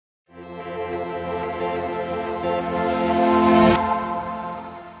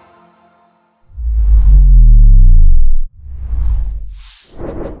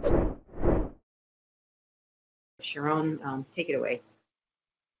Chaoran, take it away.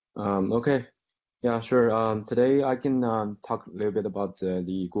 Okay. Yeah, sure. Today I can talk a little bit about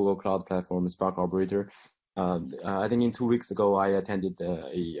the Google Cloud Platform Spark Operator. I think in 2 weeks ago I attended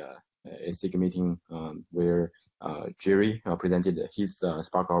a SIG meeting where Jerry presented his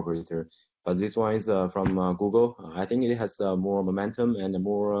Spark Operator. But this one is from Google. I think it has more momentum and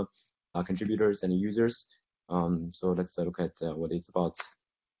more contributors and users. So let's look at what it's about.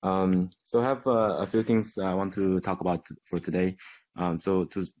 So I have a few things I want to talk about for today. So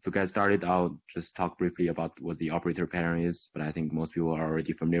to get started, I'll just talk briefly about what the operator pattern is, but I think most people are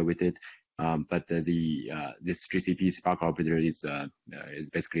already familiar with it. But this GCP Spark operator is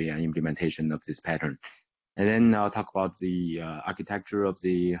basically an implementation of this pattern. And then I'll talk about the architecture of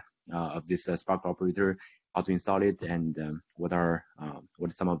this Spark operator, how to install it, and what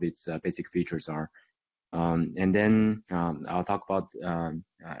some of its basic features are. And then I'll talk about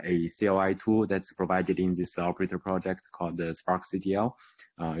a CLI tool that's provided in this operator project called the Spark CTL.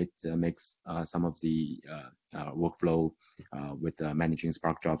 It makes some of the workflow with managing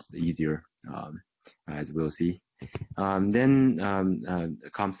Spark jobs easier, as we'll see. Then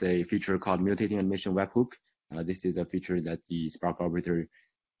comes a feature called mutating animation webhook. This is a feature that the Spark operator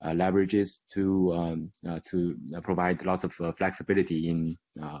leverages to provide lots of flexibility in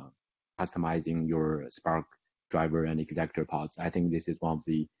customizing your Spark driver and executor pods. I think this is one of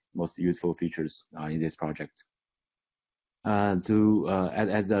the most useful features in this project. As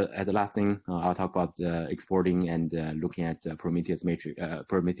the last thing, I'll talk about exporting and looking at Prometheus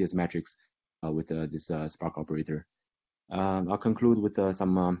metrics with this Spark operator. I'll conclude with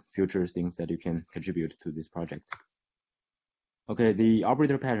some future things that you can contribute to this project. Okay, the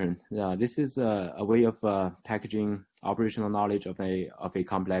operator pattern. This is a way of packaging operational knowledge of a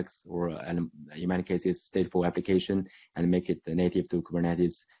complex or in many cases stateful application and make it native to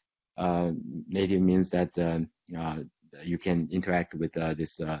Kubernetes. Native means that you can interact with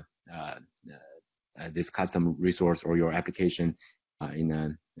this custom resource or your application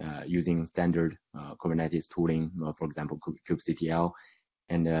using standard Kubernetes tooling, for example, kubectl.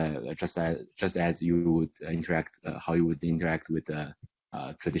 And just as you would interact, how you would interact with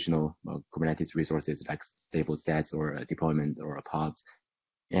traditional Kubernetes resources like stateful sets or deployment or pods.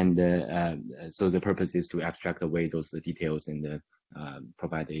 And so the purpose is to abstract away those details and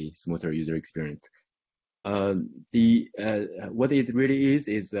provide a smoother user experience. What it really is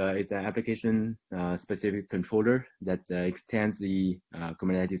it's an application specific controller that extends the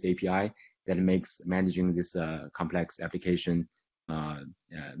Kubernetes API that makes managing this complex application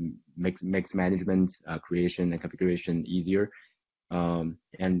makes management, creation, and configuration easier. And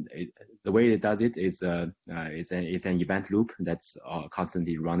the way it does it is it's an event loop that's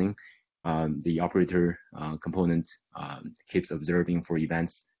constantly running. The operator component keeps observing for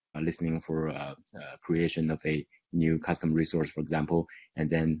events, listening for creation of a new custom resource, for example, and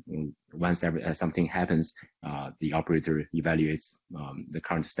then once something happens, the operator evaluates the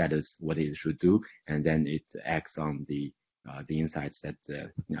current status, what it should do, and then it acts on the insights that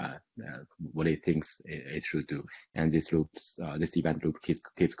what it thinks it should do, and this event loop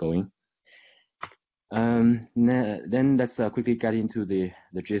keeps going. Then let's quickly get into the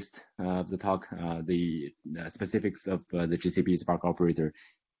gist of the talk, the specifics of the GCP Spark operator.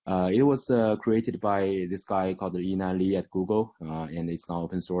 It was created by this guy called Yinan Li at Google, and it's now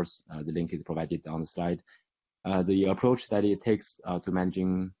open source. The link is provided on the slide. The approach that it takes to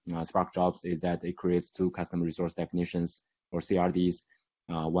managing Spark jobs is that it creates two custom resource definitions, or CRDs,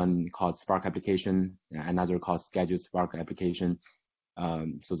 one called Spark application, another called scheduled Spark application.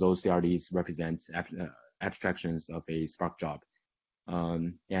 So those CRDs represent abstractions of a Spark job.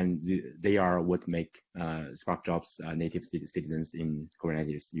 And they are what make Spark jobs native citizens in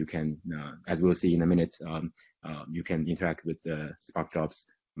Kubernetes. You can, as we'll see in a minute, you can interact with the Spark jobs,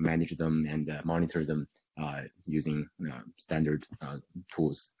 manage them, and monitor them using standard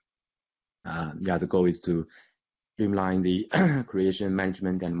tools. Yeah, the goal is to streamline the creation,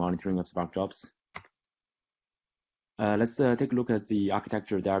 management, and monitoring of Spark jobs. Let's take a look at the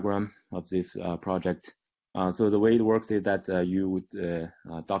architecture diagram of this project. So the way it works is that you would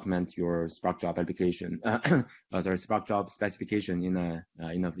document your Spark job application, Spark job specification in a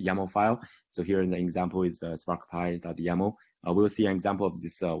YAML file. So here in the example is sparkpy.yaml. We'll see an example of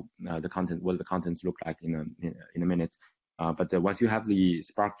this, the content, what the contents look like in a minute. But once you have the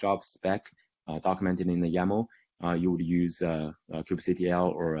Spark job spec documented in the YAML, you would use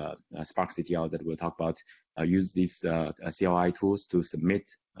kubectl or Spark CTL that we'll talk about. Use these CLI tools to submit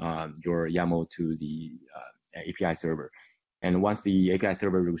your YAML to the API server. And once the API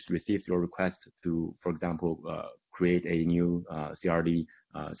server receives your request to, for example, create a new CRD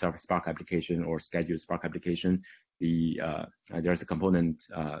Spark application or scheduled Spark application, there's a component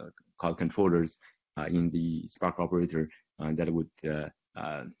called controllers in the Spark operator that would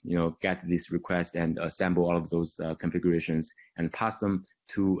get this request and assemble all of those configurations and pass them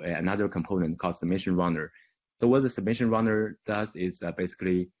to another component called submission runner. So what the submission runner does is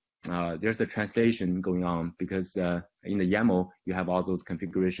basically there's a translation going on, because in the YAML you have all those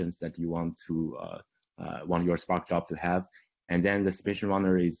configurations that you want your Spark job to have, and then the submission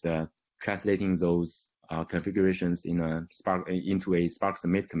runner is translating those configurations into a Spark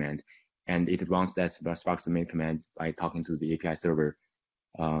submit command, and it runs that Spark submit command by talking to the API server,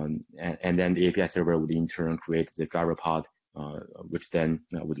 and then the API server would in turn create the driver pod, which then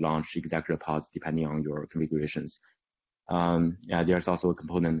would launch executor pods depending on your configurations. There's also a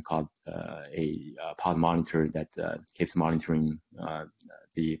component called a pod monitor that keeps monitoring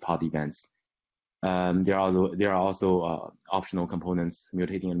the pod events. There are also optional components,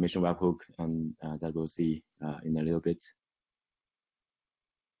 mutating animation webhook, and that we'll see in a little bit.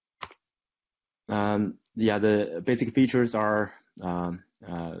 The basic features are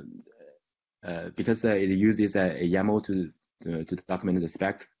because it uses a YAML to document the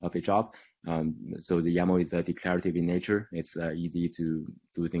spec of a job. So the YAML is declarative in nature. It's easy to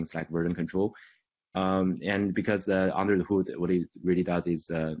do things like version control. And because under the hood, what it really does is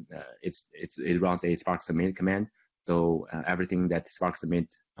it runs a Spark submit command. So everything that Spark submit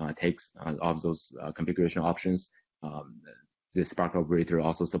takes of those configuration options, the Spark operator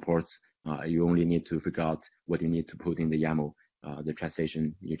also supports. You only need to figure out what you need to put in the YAML. The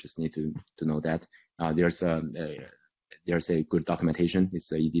translation, you just need to know that. There's a good documentation.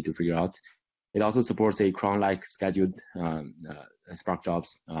 It's easy to figure out. It also supports a cron-like scheduled Spark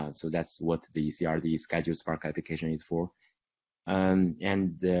jobs. So that's what the CRD scheduled Spark application is for.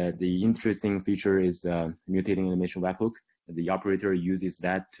 And the interesting feature is mutating animation webhook. The operator uses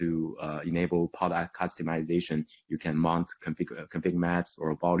that to enable pod customization. You can mount config maps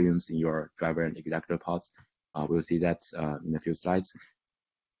or volumes in your driver and executor pods. We'll see that in a few slides.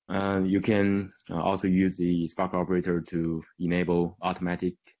 You can also use the Spark operator to enable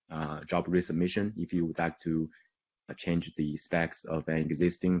automatic job resubmission if you would like to change the specs of an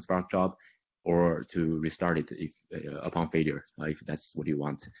existing Spark job, or to restart it if upon failure, if that's what you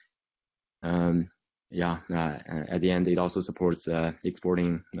want. At the end, it also supports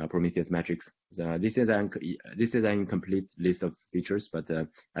exporting Prometheus metrics. This is an incomplete list of features, but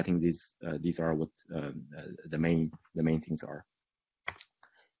I think these are what the main things are.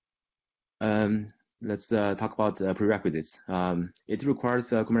 Let's talk about prerequisites. It requires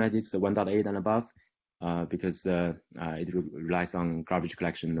Kubernetes 1.8 and above because it relies on garbage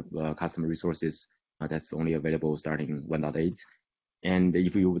collection of customer resources that's only available starting 1.8. And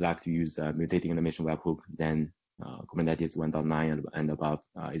if you would like to use mutating animation webhook, then Kubernetes 1.9 and above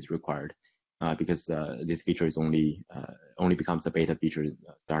is required because this feature is only becomes a beta feature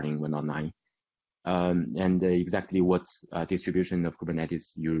starting 1.9. And exactly what distribution of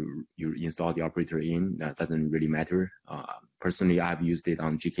Kubernetes you install the operator in doesn't really matter. Personally, I've used it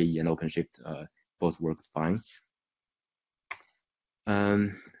on GKE and OpenShift. Both worked fine. How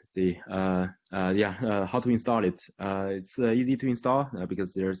to install it? It's easy to install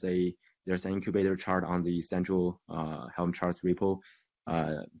because there's an incubator chart on the central Helm charts repo.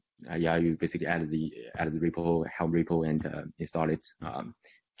 You basically add the repo, Helm repo, and install it.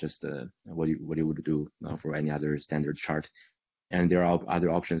 Just what you would do for any other standard chart. And there are other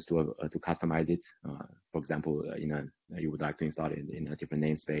options to customize it. For example, you would like to install it in a different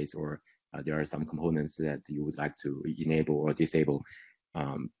namespace, or there are some components that you would like to enable or disable.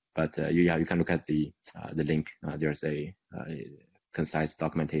 But you can look at the link. There's a concise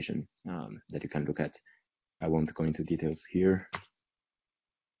documentation that you can look at. I won't go into details here.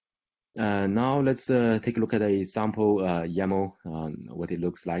 Now let's take a look at a sample YAML, what it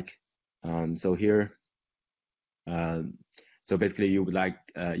looks like. So here, so basically you would like,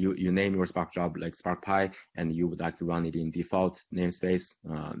 you name your Spark job like SparkPy, and you would like to run it in default namespace.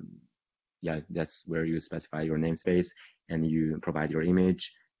 That's where you specify your namespace, and you provide your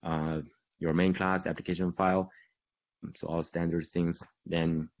image, your main class, application file, so all standard things.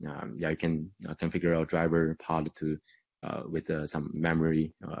 Then you can configure a driver pod to with some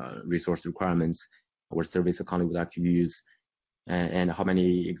memory resource requirements, what service account you would like to use, and how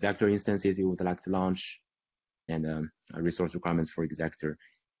many executor instances you would like to launch, and resource requirements for executor.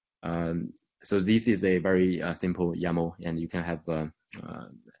 So this is a very simple YAML, and you can have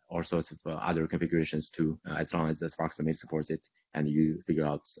all sorts of other configurations too, as long as the Spark Submit supports it, and you figure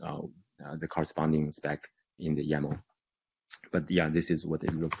out the corresponding spec in the YAML. But yeah, this is what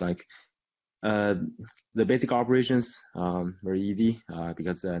it looks like. The basic operations, very easy,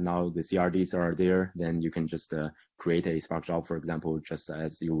 because now the CRDs are there. Then you can just create a Spark job, for example, just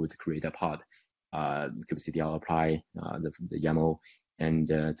as you would create a pod. kubectl apply the YAML, and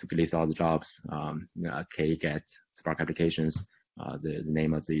to list all the jobs, k get Spark applications, the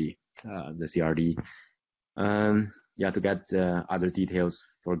name of the CRD. Yeah, to get other details,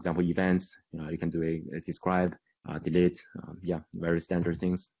 for example, events, you can do a describe, delete, yeah, very standard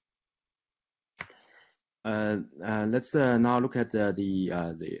things. Let's now look at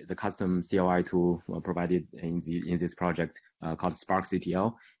the custom CLI tool provided in this project called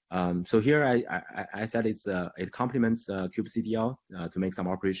Spark-CTL. So here I said it complements kubectl to make some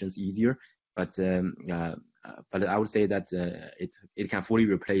operations easier, but I would say that it can fully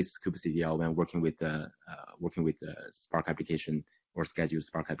replace kubectl when working with Spark application or scheduled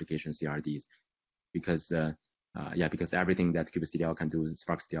Spark application CRDs, because because everything that kubectl can do,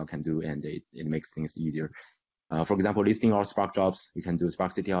 Spark-CTL can do, and it makes things easier. For example, listing all Spark jobs, you can do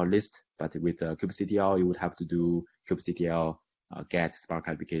Spark-CTL list, but with kubectl, you would have to do kubectl get Spark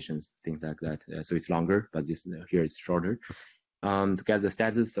applications, things like that. So it's longer, but this here is shorter. To get the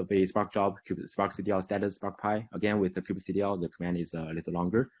status of a Spark job, Spark-CTL status Spark Pi, again with the kubectl, the command is a little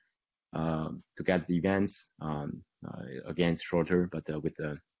longer. To get the events, again it's shorter, but with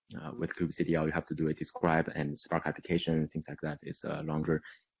kubectl, you have to do a describe and Spark application, things like that is longer.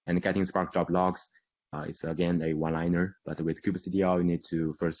 And getting Spark job logs is again a one-liner, but with kubectl, you need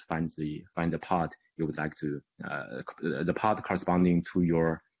to first find the pod you would like to, the pod corresponding to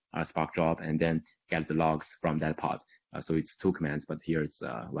your Spark job, and then get the logs from that pod. So it's two commands, but here it's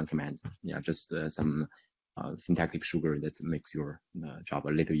one command. Yeah, just some syntactic sugar that makes your job a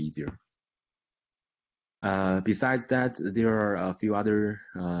little easier. Besides that, there are a few other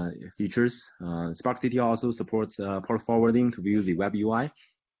features. Spark-CTL also supports port forwarding to view the web UI.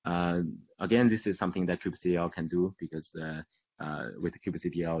 Again, this is something that kubectl can do, because with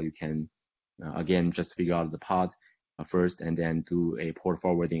kubectl, you can again just figure out the pod first and then do a port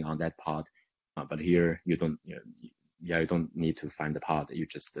forwarding on that pod. But here you don't, you don't need to find the pod. You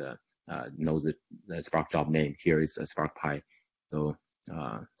just know the Spark job name. Here is a Spark Pi, so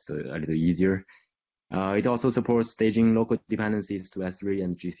a little easier. It also supports staging local dependencies to S3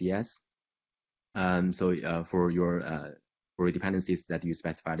 and GCS. So for your dependencies that you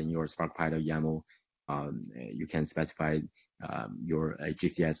specified in your Spark Pi YAML, you can specify your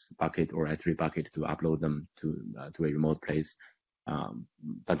GCS bucket or S3 bucket to upload them to a remote place.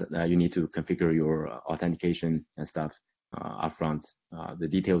 But you need to configure your authentication and stuff upfront. The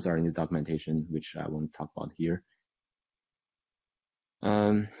details are in the documentation, which I won't talk about here.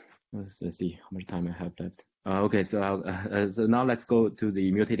 Let's see how much time I have left. Okay, so now let's go to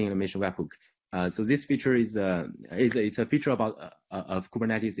the mutating animation webhook. So this feature is it's a feature about of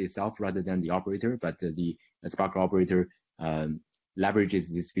Kubernetes itself rather than the operator, but the Spark operator leverages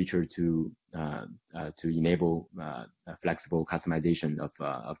this feature to enable flexible customization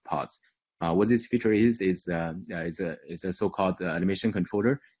of pods. What this feature is a so-called animation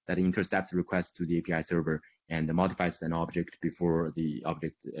controller that intercepts requests to the API server and modifies an object before the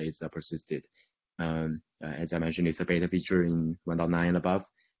object is persisted. As I mentioned, it's a beta feature in 1.9 and above.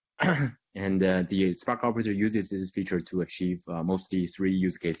 And the Spark operator uses this feature to achieve mostly three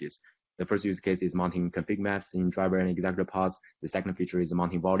use cases. The first use case is mounting config maps in driver and executor pods. The second feature is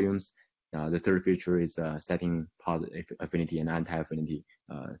mounting volumes. The third feature is setting pod affinity and anti-affinity,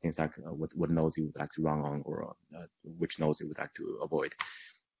 things like what nodes you would like to run on, or which nodes you would like to avoid.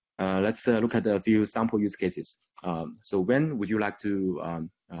 Let's look at a few sample use cases. So when would you like to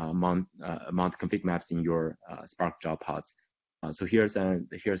mount config maps in your Spark job pods? So here's an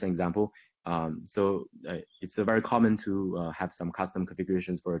example. It's very common to have some custom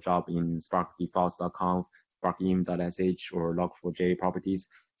configurations for a job in Spark defaults.conf, sparkim.sh, or log4j properties.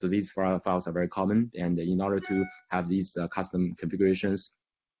 So these files are very common, and in order to have these custom configurations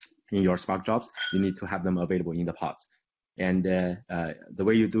in your Spark jobs, you need to have them available in the pods. And the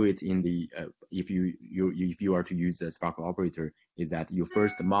way you do it in the if you are to use the Spark operator is that you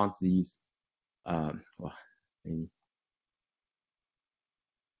first mount these.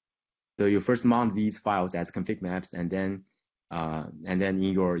 So you first mount these files as config maps, and then in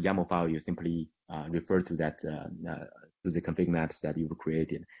your YAML file you simply refer to that to the config maps that you've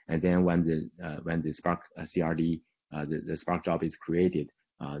created. And then when the Spark CRD the Spark job is created,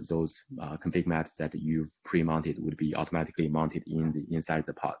 those config maps that you've pre-mounted would be automatically mounted inside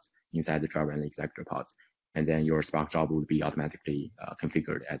the pods, inside the driver and executor pods, and then your Spark job would be automatically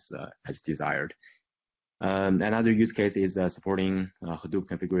configured as desired. Another use case is supporting Hadoop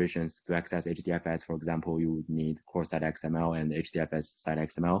configurations to access HDFS. For example, you would need core.xml and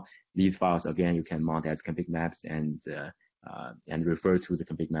HDFS.xml. These files, again, you can mount as config maps and refer to the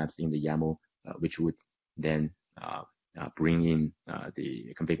config maps in the YAML, which would then bring in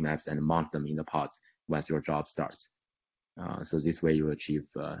the config maps and mount them in the pods once your job starts. So this way you achieve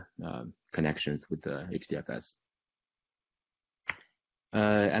connections with the HDFS.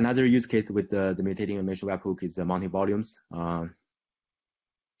 Another use case with the mutating emission webhook is mounting volumes. So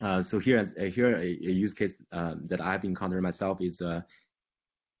here a use case that I've encountered myself is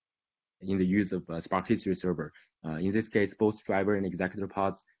in the use of Spark History Server. In this case, both driver and executor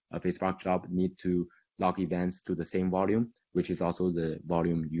pods of a Spark job need to log events to the same volume, which is also the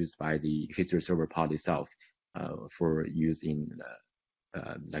volume used by the History Server pod itself for use in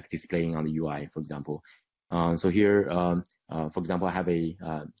like displaying on the UI, for example. So here, for example, I have a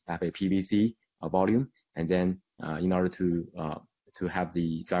PVC volume, and then in order to have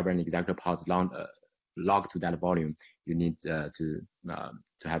the driver and executor pods log to that volume, you need to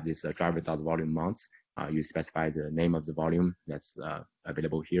have this driver.volume mounts. You specify the name of the volume that's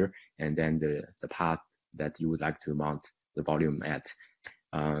available here, and then the path that you would like to mount the volume at.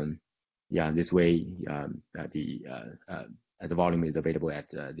 Yeah, this way the volume is available at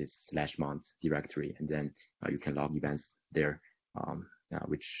this /mount directory, and then you can log events there,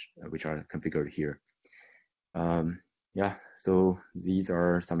 which are configured here. Yeah, so these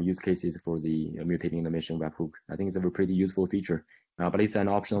are some use cases for the mutating emission webhook. I think it's a pretty useful feature, but it's an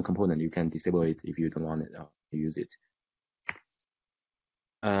optional component. You can disable it if you don't want to use it.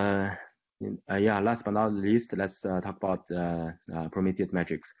 Yeah, last but not least, let's talk about Prometheus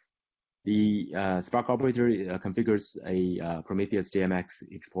metrics. The Spark operator configures a Prometheus JMX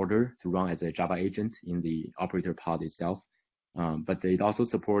exporter to run as a Java agent in the operator pod itself, but it also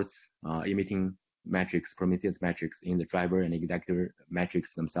supports emitting metrics, Prometheus metrics, in the driver and executor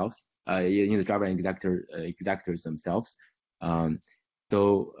metrics themselves, in the driver and executors themselves. So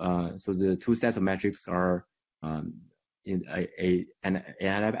the two sets of metrics are in an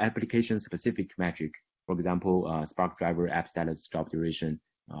application-specific metric. For example, Spark driver app status job duration.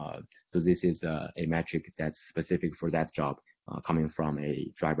 So this is a metric that's specific for that job, coming from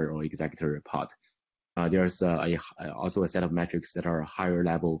a driver or executor pod. There's also a set of metrics that are higher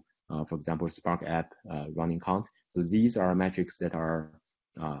level. For example, Spark app running count. So these are metrics that are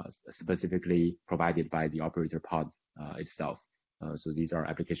specifically provided by the operator pod itself. So these are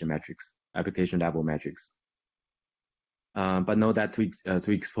application metrics, application level metrics. But know that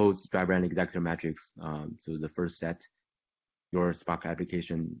to expose driver and executor metrics, so the first set, your Spark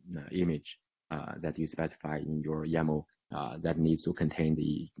application image that you specify in your YAML that needs to contain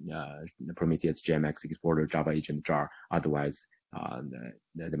the Prometheus JMX exporter Java agent jar. Otherwise,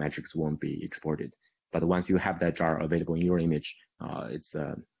 the metrics won't be exported. But once you have that jar available in your image, it's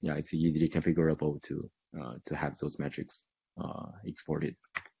easily configurable to have those metrics exported.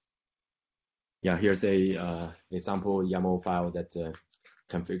 Yeah, here's a sample YAML file that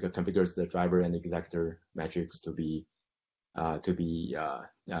configures the driver and executor metrics to be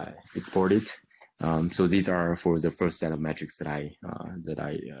exported. So these are for the first set of metrics that I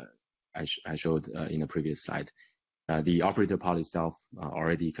showed in the previous slide. The operator pod itself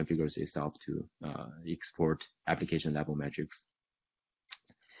already configures itself to export application level metrics.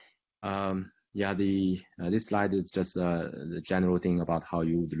 Yeah, this slide is just the general thing about how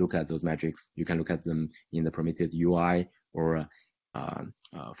you would look at those metrics. You can look at them in the Prometheus UI, or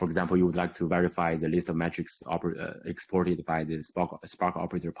for example, you would like to verify the list of metrics exported by the Spark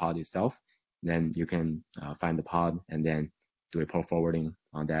operator pod itself. Then you can find the pod and then do a port forwarding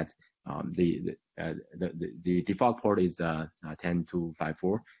on that. The default port is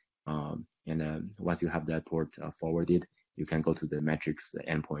 10.254, and once you have that port forwarded, you can go to the metrics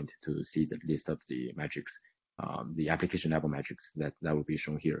endpoint to see the list of the metrics, the application level metrics that will be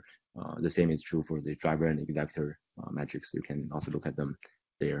shown here. The same is true for the driver and executor metrics. You can also look at them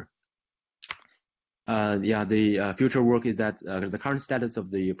there. Yeah, the future work is that the current status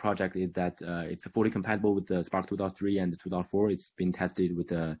of the project is that it's fully compatible with the Spark 2.3 and 2.4. It's been tested with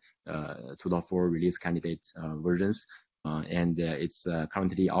the 2.4 release candidate versions, and it's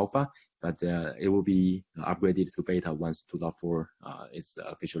currently alpha, but it will be upgraded to beta once 2.4 is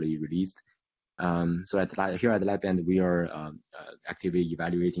officially released. So here at Lightbend, we are actively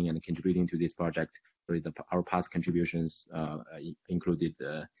evaluating and contributing to this project. So our past contributions included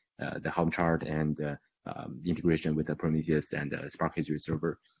the Helm chart and the integration with the Prometheus and Spark History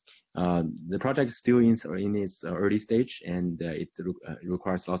Server. The project is still in its early stage, and it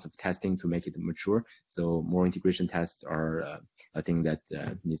requires lots of testing to make it mature. So more integration tests are a thing that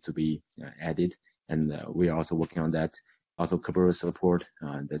needs to be added. and we are also working on that. Also, Kerberos support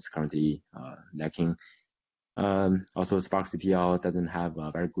that's currently lacking. Also, Spark CPL doesn't have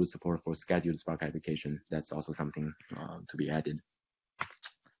very good support for scheduled Spark application. That's also something to be added.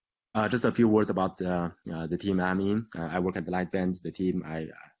 Just a few words about the team I'm in. I work at the Lightbend. The team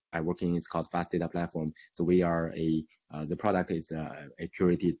I work in is called Fast Data Platform. So we are the product is a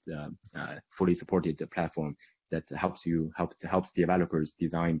curated, fully supported platform that helps developers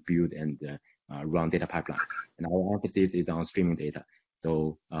design, build, and run data pipelines. And our emphasis is on streaming data.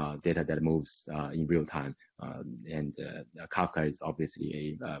 So data that moves in real time, and Kafka is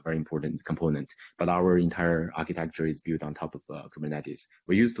obviously a very important component. But our entire architecture is built on top of Kubernetes.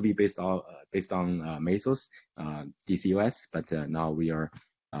 We used to be based on Mesos, DCOS, but now we are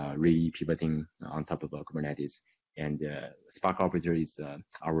re-pivoting on top of Kubernetes. And Spark Operator is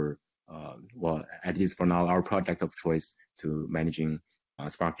our well, at least for now, our project of choice to managing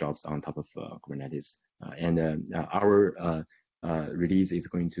Spark jobs on top of Kubernetes. Our release is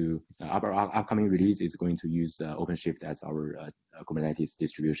going to our upcoming release is going to use OpenShift as our Kubernetes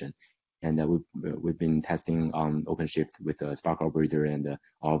distribution, and we've been testing on OpenShift with the Spark Operator and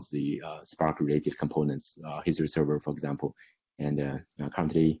all of the Spark related components, history server, for example. And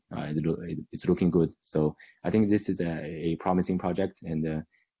currently it's looking good. So I think this is a promising project and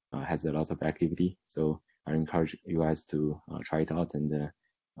has a lot of activity. So I encourage you guys to try it out and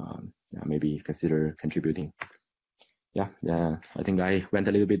maybe consider contributing. Yeah, I think I went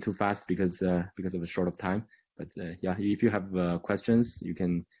a little bit too fast because of a short of time. But yeah, if you have questions, you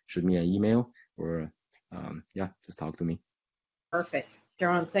can shoot me an email or yeah, just talk to me. Perfect.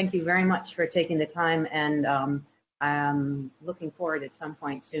 Chaoran, thank you very much for taking the time, and I'm looking forward at some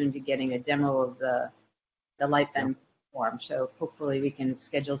point soon to getting a demo of the Lightbend platform. So hopefully we can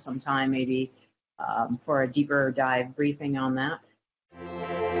schedule some time maybe for a deeper dive briefing on that.